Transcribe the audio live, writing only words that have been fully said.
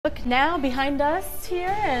Look now behind us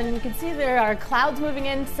here, and you can see there are clouds moving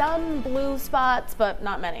in, some blue spots, but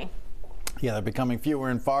not many. Yeah, they're becoming fewer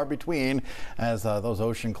and far between as those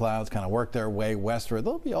ocean clouds kind of work their way westward.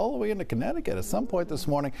 They'll be all the way into Connecticut at some point this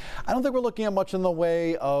morning. I don't think we're looking at much in the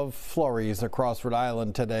way of flurries across Rhode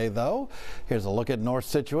Island today, though. Here's a look at North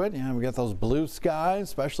Situate. Yeah, we got those blue skies,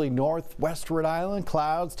 especially northwest Rhode Island.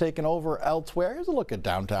 Clouds taking over elsewhere. Here's a look at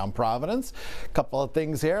downtown Providence. A couple of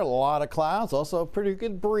things here. A lot of clouds. Also a pretty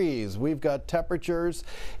good breeze. We've got temperatures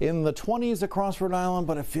in the 20s across Rhode Island,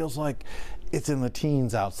 but it feels like it's in the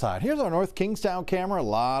teens outside. Here's our North Kingstown camera. A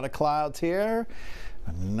lot of clouds here.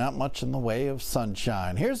 Not much in the way of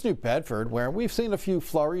sunshine. Here's New Bedford, where we've seen a few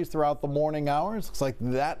flurries throughout the morning hours. Looks like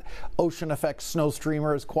that ocean effect snow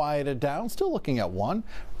streamer is quieted down. Still looking at one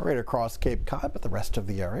right across Cape Cod, but the rest of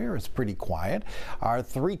the area is pretty quiet. Our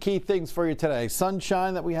three key things for you today.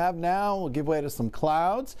 Sunshine that we have now will give way to some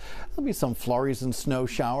clouds. There'll be some flurries and snow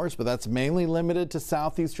showers, but that's mainly limited to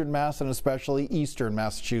southeastern Mass and especially eastern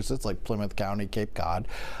Massachusetts, like Plymouth County, Cape Cod.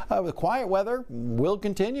 The quiet weather will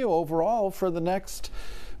continue overall for the next,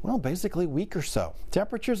 well, basically week or so.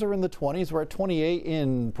 Temperatures are in the 20s. We're at 28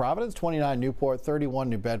 in Providence, 29 Newport, 31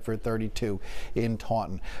 New Bedford, 32 in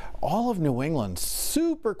Taunton. All of New England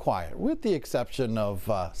super quiet, with the exception of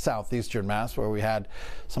southeastern Mass, where we had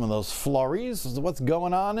some of those flurries. What's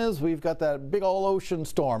going on is we've got that big old ocean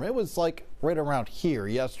storm. It was like right around here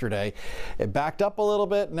yesterday. It backed up a little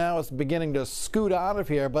bit. Now it's beginning to scoot out of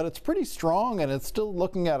here, but it's pretty strong, and it's still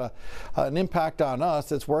looking at an impact on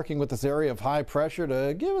us. It's working with this area of high pressure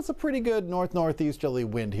to give us a pretty good northeasterly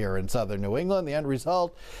wind here in southern New England. The end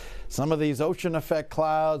result, some of these ocean effect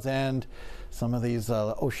clouds and some of these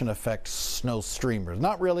ocean effect snow streamers.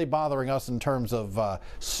 Not really bothering us in terms of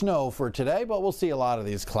snow for today, but we'll see a lot of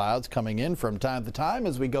these clouds coming in from time to time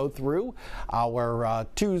as we go through our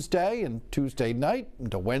Tuesday and Tuesday night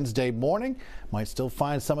into Wednesday morning. Might still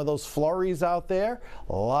find some of those flurries out there.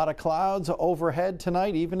 A lot of clouds overhead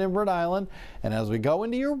tonight, even in Rhode Island. And as we go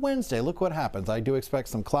into your Wednesday, look what happens. I do expect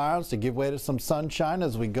some clouds to give way to some sunshine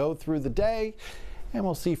as we go through the day. And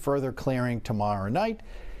we'll see further clearing tomorrow night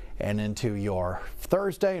and into your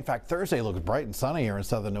Thursday. In fact, Thursday looks bright and sunny here in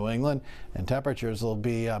southern New England, and temperatures will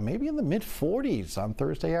be maybe in the mid-40s on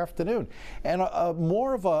Thursday afternoon. And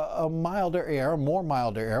more milder air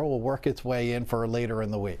will work its way in for later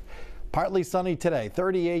in the week. Partly sunny today,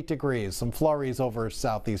 38 degrees, some flurries over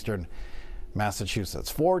southeastern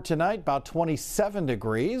Massachusetts. For tonight, about 27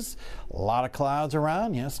 degrees. A lot of clouds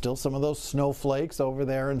around. Yeah, still some of those snowflakes over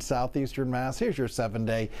there in southeastern Mass. Here's your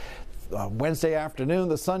 7-day. Wednesday afternoon,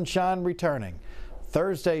 the sunshine returning.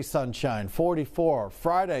 Thursday, sunshine, 44.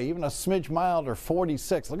 Friday, even a smidge milder,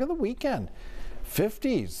 46. Look at the weekend,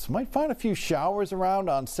 50s. Might find a few showers around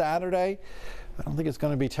on Saturday. I don't think it's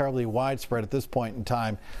going to be terribly widespread at this point in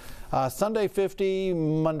time. Sunday, 50.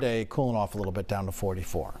 Monday, cooling off a little bit down to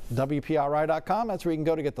 44. WPRI.com, that's where you can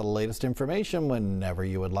go to get the latest information whenever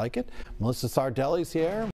you would like it. Melissa Sardelli's here.